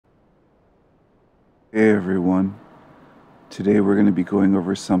Hey everyone. Today we're going to be going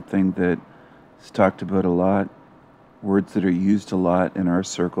over something that is talked about a lot, words that are used a lot in our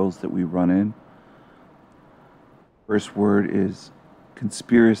circles that we run in. First word is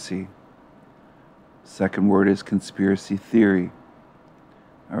conspiracy. Second word is conspiracy theory.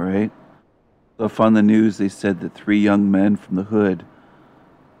 All right? So if on the news they said that three young men from the hood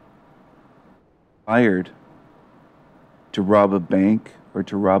hired to rob a bank or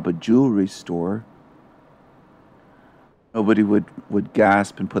to rob a jewelry store, nobody would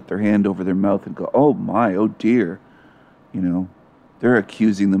gasp and put their hand over their mouth and go, oh my, oh dear. You know, they're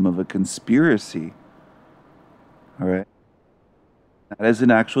accusing them of a conspiracy. All right. That is an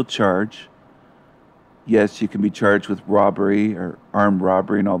actual charge. Yes, you can be charged with robbery or armed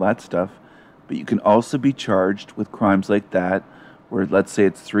robbery and all that stuff, but you can also be charged with crimes like that, where let's say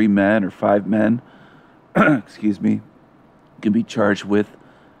it's three men or five men, excuse me, you can be charged with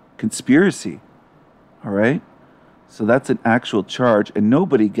conspiracy. All right. So that's an actual charge, and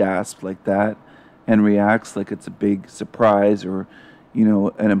nobody gasps like that and reacts like it's a big surprise or,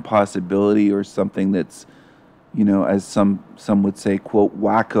 an impossibility or something that's, as some would say, quote,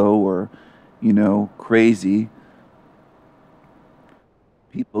 wacko or, crazy.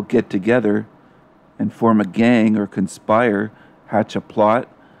 People get together and form a gang or conspire, hatch a plot,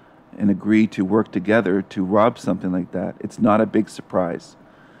 and agree to work together to rob something like that. It's not a big surprise.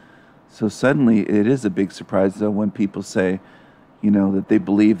 So suddenly it is a big surprise, though, when people say, that they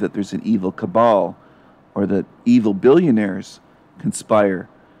believe that there's an evil cabal or that evil billionaires conspire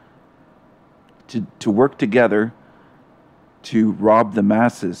to work together to rob the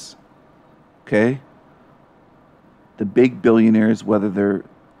masses. Okay? The big billionaires, whether they're,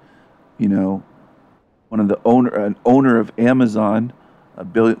 an owner of Amazon,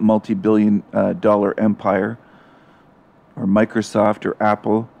 multi-billion dollar empire, or Microsoft or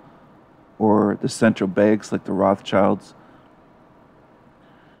Apple, or the central banks like the Rothschilds.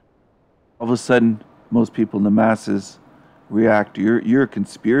 All of a sudden, most people in the masses react. You're a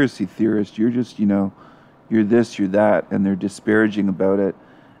conspiracy theorist. You're just you're this, you're that, and they're disparaging about it.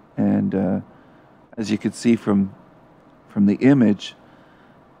 And as you can see from the image,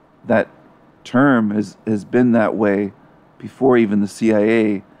 that term has been that way before even the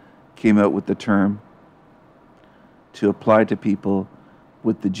CIA came out with the term to apply to people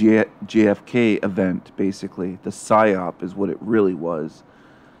with the JFK event, basically. The PSYOP is what it really was.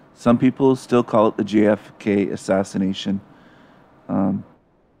 Some people still call it the JFK assassination. Not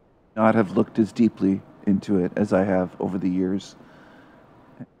have looked as deeply into it as I have over the years.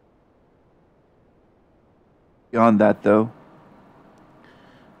 Beyond that, though,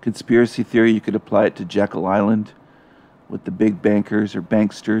 conspiracy theory, you could apply it to Jekyll Island with the big bankers or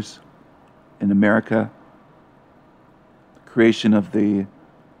banksters in America. Creation of the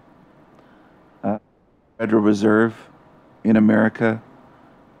Federal Reserve in America,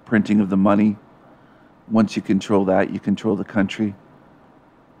 printing of the money. Once you control that, you control the country.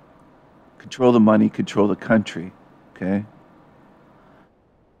 Control the money, control the country. Okay?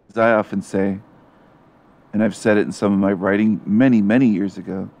 As I often say, and I've said it in some of my writing many, many years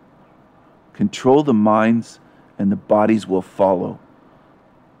ago, control the minds and the bodies will follow.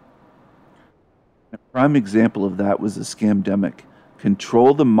 A prime example of that was the scamdemic.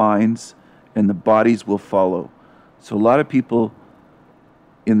 Control the minds and the bodies will follow. So a lot of people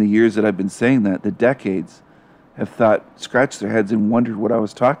in the years that I've been saying that, the decades, have thought, scratched their heads and wondered what I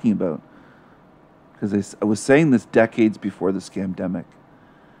was talking about. Because I was saying this decades before the scamdemic.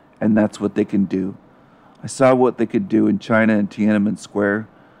 And that's what they can do. I saw what they could do in China and Tiananmen Square.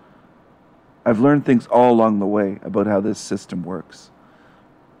 I've learned things all along the way about how this system works.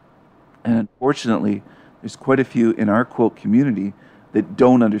 And unfortunately, there's quite a few in our quote community that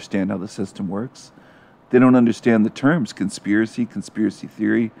don't understand how the system works. They don't understand the terms conspiracy, conspiracy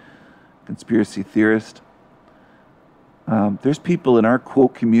theory, conspiracy theorist. There's people in our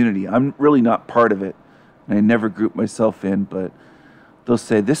quote community. I'm really not part of it, and I never group myself in, but they'll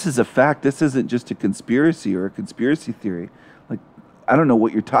say, this is a fact. This isn't just a conspiracy or a conspiracy theory. Like, I don't know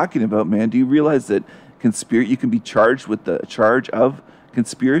what you're talking about, man. Do you realize that you can be charged with the charge of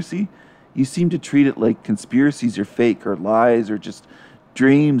conspiracy? You seem to treat it like conspiracies are fake or lies or just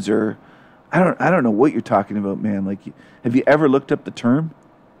dreams or I don't know what you're talking about, man. Like, have you ever looked up the term?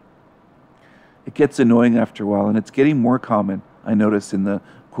 It gets annoying after a while, and it's getting more common, I notice, in the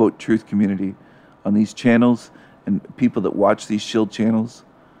quote truth community on these channels and people that watch these shield channels.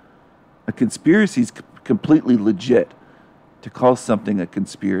 A conspiracy is completely legit to call something a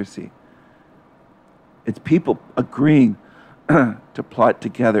conspiracy. It's people agreeing to plot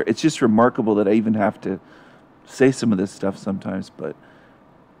together. It's just remarkable that I even have to say some of this stuff sometimes, but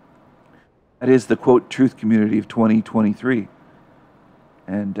That is the quote truth community of 2023.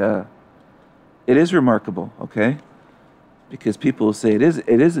 And it is remarkable, okay? Because people will say this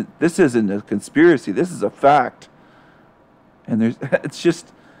isn't a conspiracy, this is a fact. And there's it's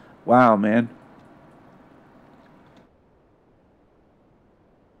just wow, man.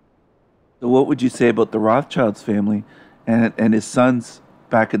 So what would you say about the Rothschilds family and his sons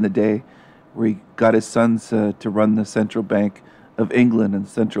back in the day, where he got his sons to run the central bank of England and the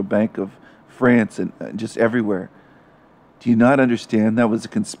central bank of France and just everywhere? Do you not understand that was a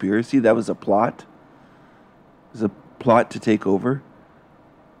conspiracy? That was a plot? It was a plot to take over?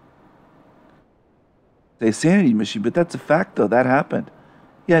 They sanity machine, but that's a fact though. That happened.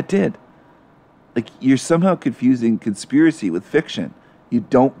 Yeah, it did. Like, you're somehow confusing conspiracy with fiction. You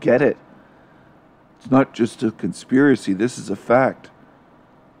don't get it. It's not just a conspiracy. This is a fact.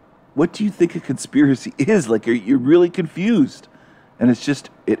 What do you think a conspiracy is? Like, you're really confused. And it's just,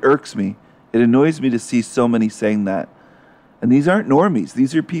 it irks me. It annoys me to see so many saying that. And these aren't normies.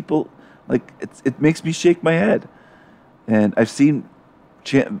 These are people, like, it makes me shake my head. And I've seen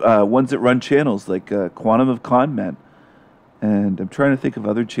ones that run channels like Quantum of Con Men. And I'm trying to think of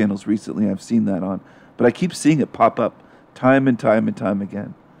other channels recently I've seen that on. But I keep seeing it pop up time and time and time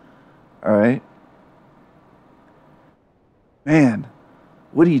again. All right? Man,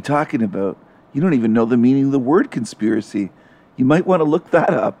 what are you talking about? You don't even know the meaning of the word conspiracy. You might want to look that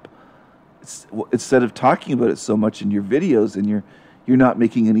up. Instead of talking about it so much in your videos, and you're not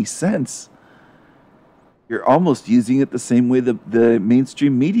making any sense. You're almost using it the same way the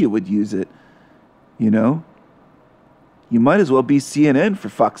mainstream media would use it. You know? You might as well be CNN, for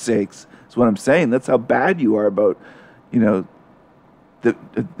fuck's sakes. That's what I'm saying. That's how bad you are about, the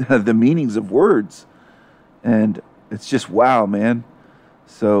meanings of words. And it's just wow, man.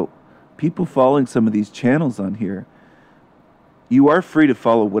 So people following some of these channels on here, you are free to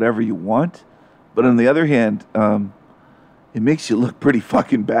follow whatever you want. But on the other hand, it makes you look pretty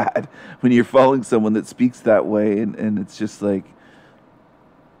fucking bad when you're following someone that speaks that way. And it's just like,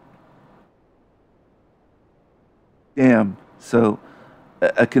 damn. So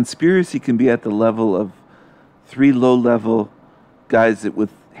a conspiracy can be at the level of 3 low-level guys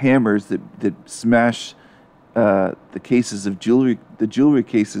with hammers that smash the cases of jewelry, the jewelry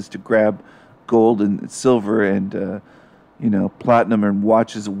cases, to grab gold and silver and platinum and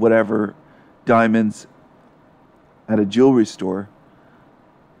watches, whatever, diamonds at a jewelry store.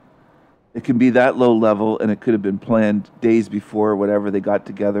 It can be that low level, and it could have been planned days before or whatever they got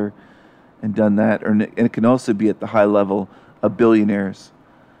together and done that. And it can also be at the high level of billionaires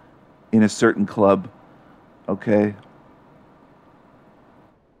in a certain club, okay?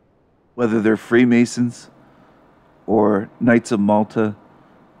 Whether they're Freemasons or Knights of Malta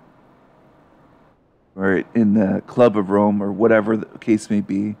or in the Club of Rome or whatever the case may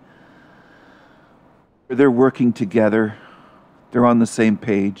be. They're working together. They're on the same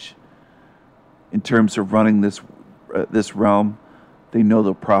page in terms of running this realm. They know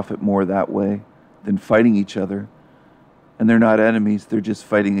they'll profit more that way than fighting each other. And they're not enemies. They're just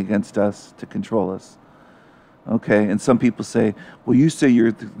fighting against us to control us. Okay, and some people say, well, you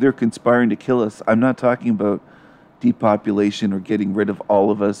say they're conspiring to kill us. I'm not talking about depopulation or getting rid of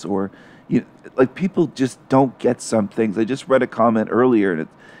all of us, or like, people just don't get some things. I just read a comment earlier, and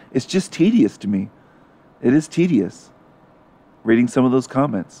it's just tedious to me. It is tedious reading some of those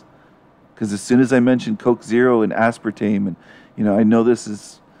comments, because as soon as I mention Coke Zero and aspartame, and I know this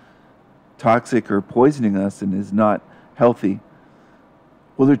is toxic or poisoning us and is not healthy.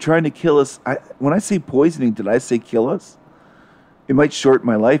 Well, they're trying to kill us. When I say poisoning, did I say kill us? It might shorten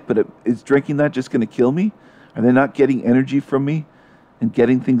my life, but is drinking that just going to kill me? Are they not getting energy from me and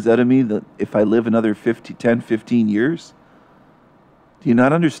getting things out of me that if I live another 10, 15 years? Do you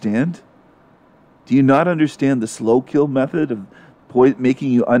not understand? Do you not understand the slow kill method of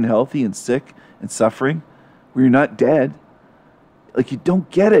making you unhealthy and sick and suffering, where you're not dead? Like, you don't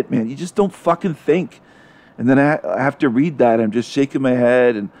get it, man. You just don't fucking think. And then I have to read that. I'm just shaking my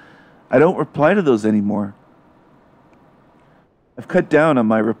head, and I don't reply to those anymore. I've cut down on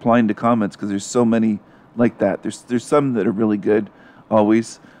my replying to comments because there's so many like that. There's some that are really good,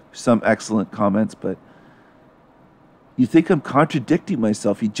 always. There's some excellent comments, but you think I'm contradicting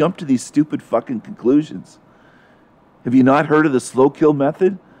myself. You jump to these stupid fucking conclusions. Have you not heard of the slow kill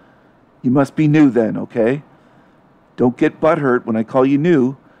method? You must be new then, okay? Don't get butthurt when I call you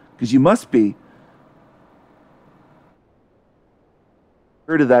new, because you must be.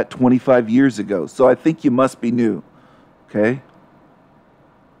 Heard of that 25 years ago, so I think you must be new, okay?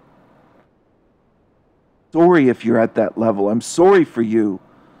 Sorry if you're at that level. I'm sorry for you.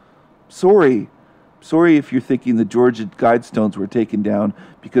 Sorry. Sorry if you're thinking the Georgia Guidestones were taken down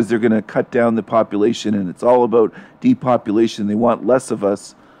because they're going to cut down the population and it's all about depopulation. They want less of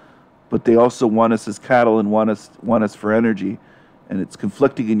us, but they also want us as cattle and want us for energy. And it's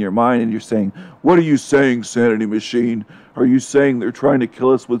conflicting in your mind, and you're saying, what are you saying, Sanity Machine? Are you saying they're trying to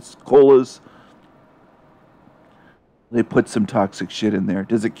kill us with colas? They put some toxic shit in there.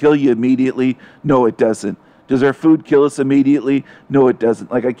 Does it kill you immediately? No, it doesn't. Does our food kill us immediately? No, it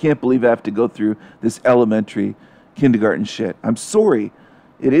doesn't. Like, I can't believe I have to go through this elementary kindergarten shit. I'm sorry.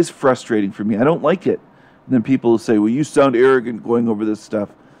 It is frustrating for me. I don't like it. And then people will say, well, you sound arrogant going over this stuff.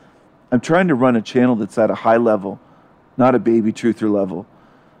 I'm trying to run a channel that's at a high level, not a baby truther level.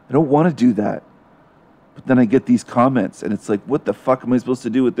 I don't want to do that. But then I get these comments, and it's like, what the fuck am I supposed to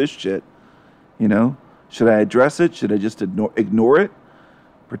do with this shit? You know? Should I address it? Should I just ignore it?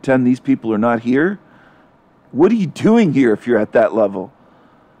 Pretend these people are not here? What are you doing here if you're at that level?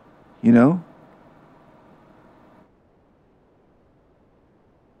 You know?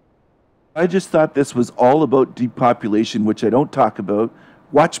 I just thought this was all about depopulation, which I don't talk about.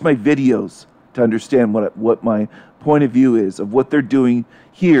 Watch my videos to understand what my point of view is of what they're doing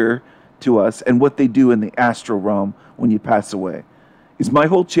here to us and what they do in the astral realm when you pass away. Is my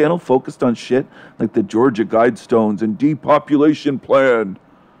whole channel focused on shit like the Georgia Guidestones and depopulation plan?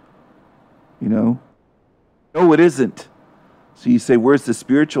 You know? No, it isn't. So you say, where's the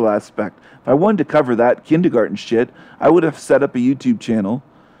spiritual aspect? If I wanted to cover that kindergarten shit, I would have set up a YouTube channel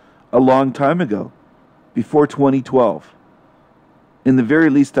a long time ago, before 2012. In the very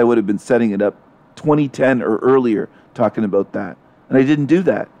least, I would have been setting it up 2010 or earlier, talking about that. And I didn't do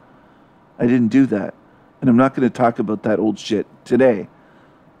that. I didn't do that. And I'm not going to talk about that old shit today.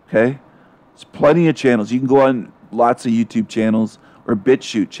 Okay? There's plenty of channels. You can go on lots of YouTube channels or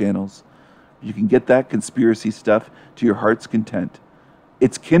BitChute channels. You can get that conspiracy stuff to your heart's content.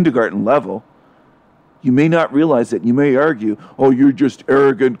 It's kindergarten level. You may not realize it. You may argue, oh, you're just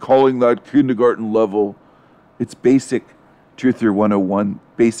arrogant calling that kindergarten level. It's basic Truther 101,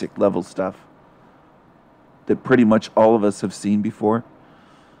 basic level stuff that pretty much all of us have seen before.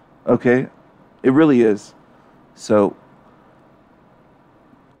 Okay? It really is. So,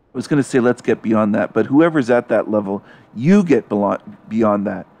 I was going to say let's get beyond that, but whoever's at that level, you get beyond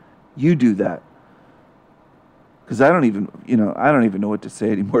that. You do that. Because I don't even know what to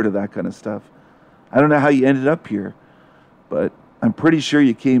say anymore to that kind of stuff. I don't know how you ended up here, but I'm pretty sure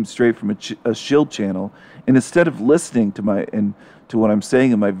you came straight from a shield channel, and instead of listening to what I'm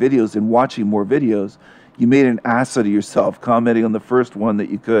saying in my videos and watching more videos, you made an ass out of yourself, commenting on the first one that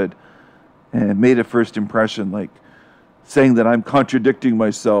you could, and made a first impression, like saying that I'm contradicting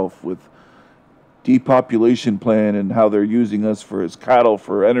myself with depopulation plan and how they're using us as cattle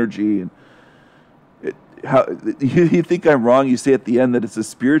for energy. And you think I'm wrong? You say at the end that it's a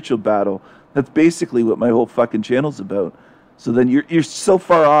spiritual battle. That's basically what my whole fucking channel's about. So then you're so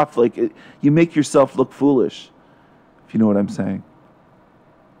far off, like you make yourself look foolish, if you know what I'm saying.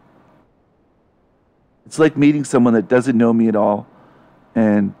 It's like meeting someone that doesn't know me at all,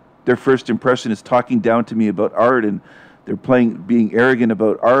 and their first impression is talking down to me about art, and they're being arrogant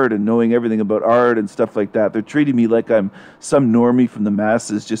about art and knowing everything about art and stuff like that. They're treating me like I'm some normie from the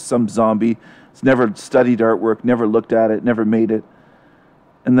masses, just some zombie who's never studied artwork, never looked at it, never made it.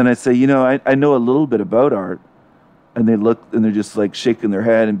 And then I say, I know a little bit about art. And they look, and they're just like shaking their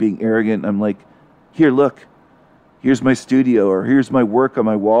head and being arrogant. And I'm like, here, look. Here's my studio, or here's my work on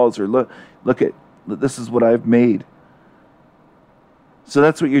my walls, or this is what I've made. So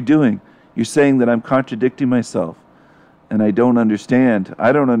that's what you're doing. You're saying that I'm contradicting myself. And I don't understand.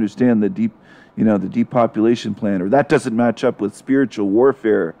 I don't understand the depopulation plan, or that doesn't match up with spiritual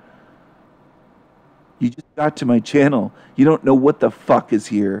warfare. You just got to my channel. You don't know what the fuck is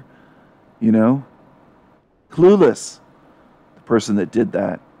here. Clueless. The person that did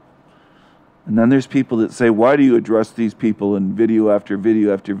that. And then there's people that say, why do you address these people in video after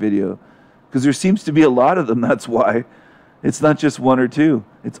video after video? Because there seems to be a lot of them, that's why. It's not just one or two.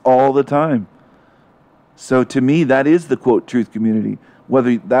 It's all the time. So to me, that is the quote truth community.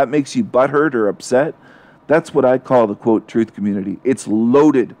 Whether that makes you butthurt or upset, that's what I call the quote truth community. It's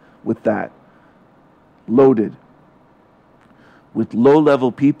loaded with that. Loaded. With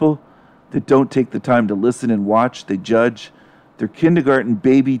low-level people that don't take the time to listen and watch. They judge. They're kindergarten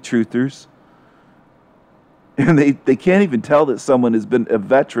baby truthers. And they can't even tell that someone has been a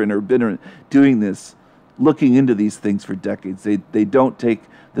veteran or been doing this, looking into these things for decades. They don't take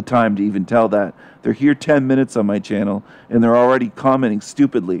the time to even tell that. They're here 10 minutes on my channel, and they're already commenting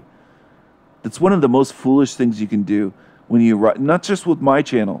stupidly. That's one of the most foolish things you can do when you, not just with my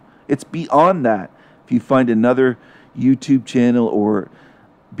channel, it's beyond that. If you find another YouTube channel or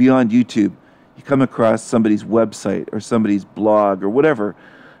beyond YouTube, You come across somebody's website or somebody's blog or whatever,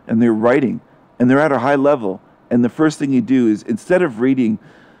 and they're writing, and they're at a high level. And the first thing you do is, instead of reading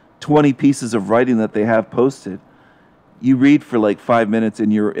 20 pieces of writing that they have posted, you read for like 5 minutes,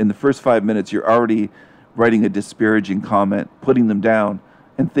 and in the first 5 minutes, you're already writing a disparaging comment, putting them down,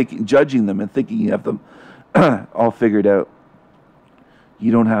 and judging them, and thinking you have them all figured out.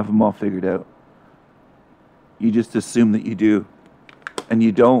 You don't have them all figured out. You just assume that you do, and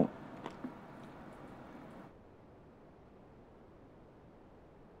you don't.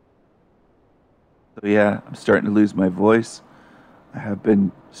 So yeah, I'm starting to lose my voice. I have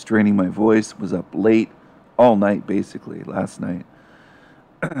been straining my voice, was up late all night basically last night.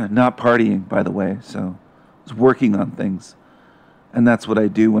 Not partying, by the way, so I was working on things. And that's what I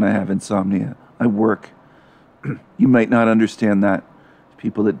do when I have insomnia. I work. You might not understand that.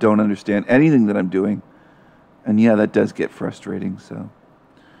 People that don't understand anything that I'm doing. And yeah, that does get frustrating, so I'm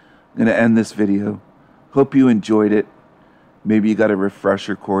going to end this video. Hope you enjoyed it. Maybe you got a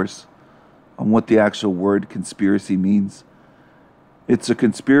refresher course on what the actual word conspiracy means. It's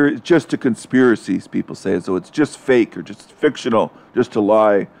just a conspiracy, people say, so it's just fake or just fictional, just a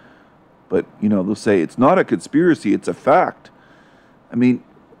lie. But, you know, they'll say it's not a conspiracy, it's a fact. I mean,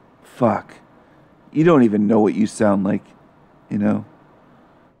 fuck. You don't even know what you sound like, you know?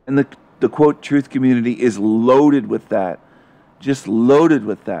 And the quote truth community is loaded with that. Just loaded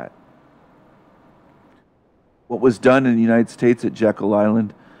with that. What was done in the United States at Jekyll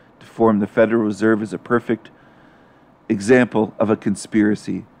Island to form the Federal Reserve is a perfect example of a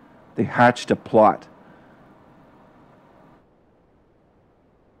conspiracy. They hatched a plot.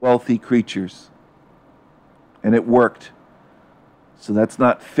 Wealthy creatures. And it worked. So that's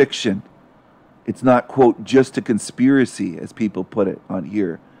not fiction. It's not, quote, just a conspiracy, as people put it on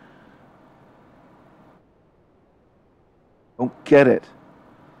here. Don't get it.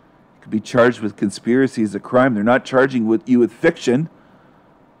 You could be charged with conspiracy as a crime. They're not charging you with fiction.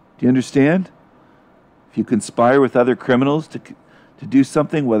 Do you understand? If you conspire with other criminals to do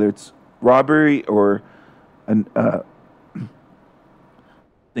something, whether it's robbery or something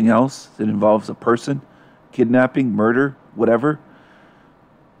else that involves a person, kidnapping, murder, whatever,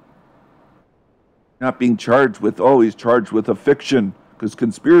 not being charged with, oh, he's charged with a fiction, because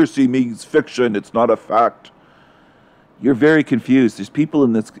conspiracy means fiction, it's not a fact. You're very confused. There's people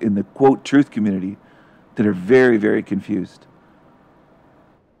in the quote truth community that are very, very confused.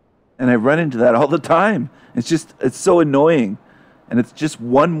 And I run into that all the time. It's so annoying. And it's just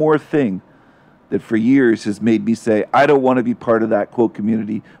one more thing that for years has made me say, I don't want to be part of that quote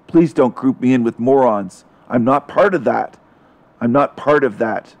community. Please don't group me in with morons. I'm not part of that. I'm not part of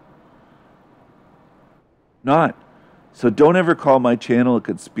that. Not. So don't ever call my channel a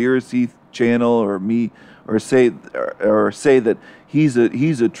conspiracy channel or say that he's a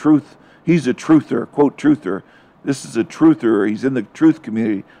truther, quote truther. This is a truther, or he's in the truth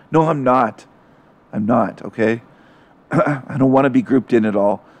community. No, I'm not. I'm not, okay? I don't want to be grouped in at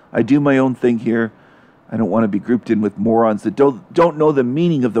all. I do my own thing here. I don't want to be grouped in with morons that don't know the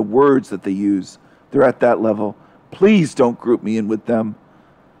meaning of the words that they use. They're at that level. Please don't group me in with them.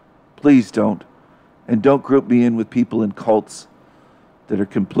 Please don't. And don't group me in with people in cults that are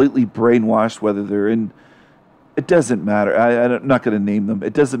completely brainwashed, whether they're in... It doesn't matter. I'm not going to name them.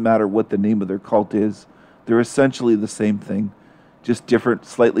 It doesn't matter what the name of their cult is. They're essentially the same thing. Just different,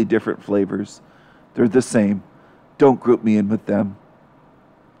 slightly different flavors. They're the same. Don't group me in with them.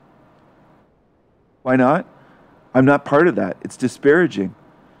 Why not? I'm not part of that. It's disparaging.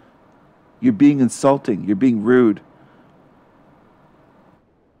 You're being insulting. You're being rude.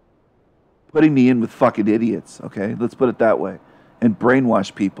 Putting me in with fucking idiots, okay? Let's put it that way. And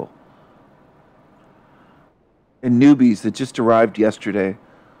brainwash people. And newbies that just arrived yesterday.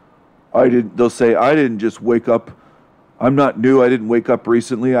 They'll say, I didn't just wake up. I'm not new. I didn't wake up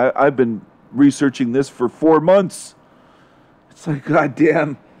recently. I've been researching this for 4 months. It's like,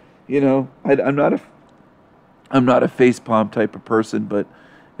 goddamn, you know, I'm not a facepalm type of person, but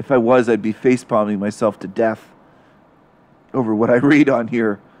if I was, I'd be facepalming myself to death over what I read on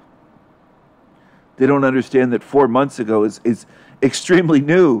here. They don't understand that 4 months ago is extremely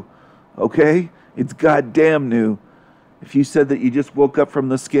new, okay? It's goddamn new. If you said that you just woke up from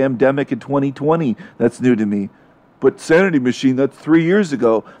the scamdemic in 2020, that's new to me. But Sanity Machine, that's 3 years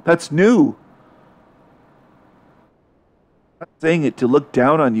ago. That's new. I'm not saying it to look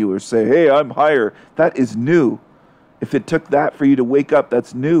down on you or say, hey, I'm higher. That is new. If it took that for you to wake up,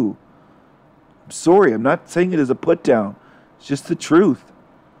 that's new. I'm sorry, I'm not saying it as a put down. It's just the truth.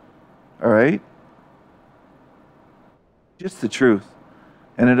 All right? Just the truth.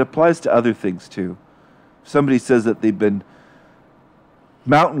 And it applies to other things too. If somebody says that they've been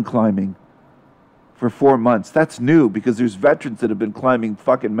mountain climbing for 4 months. That's new because there's veterans that have been climbing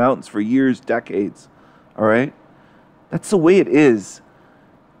fucking mountains for years, decades. All right? That's the way it is.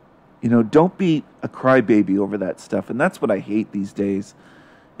 You know, don't be a crybaby over that stuff. And that's what I hate these days.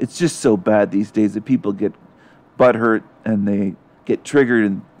 It's just so bad these days that people get butthurt and they get triggered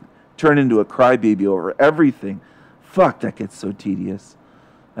and turn into a crybaby over everything. Fuck, that gets so tedious.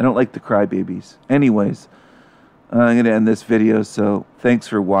 I don't like the crybabies. Anyways, I'm going to end this video, so thanks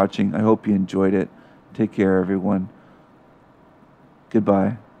for watching. I hope you enjoyed it. Take care, everyone.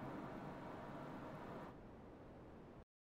 Goodbye.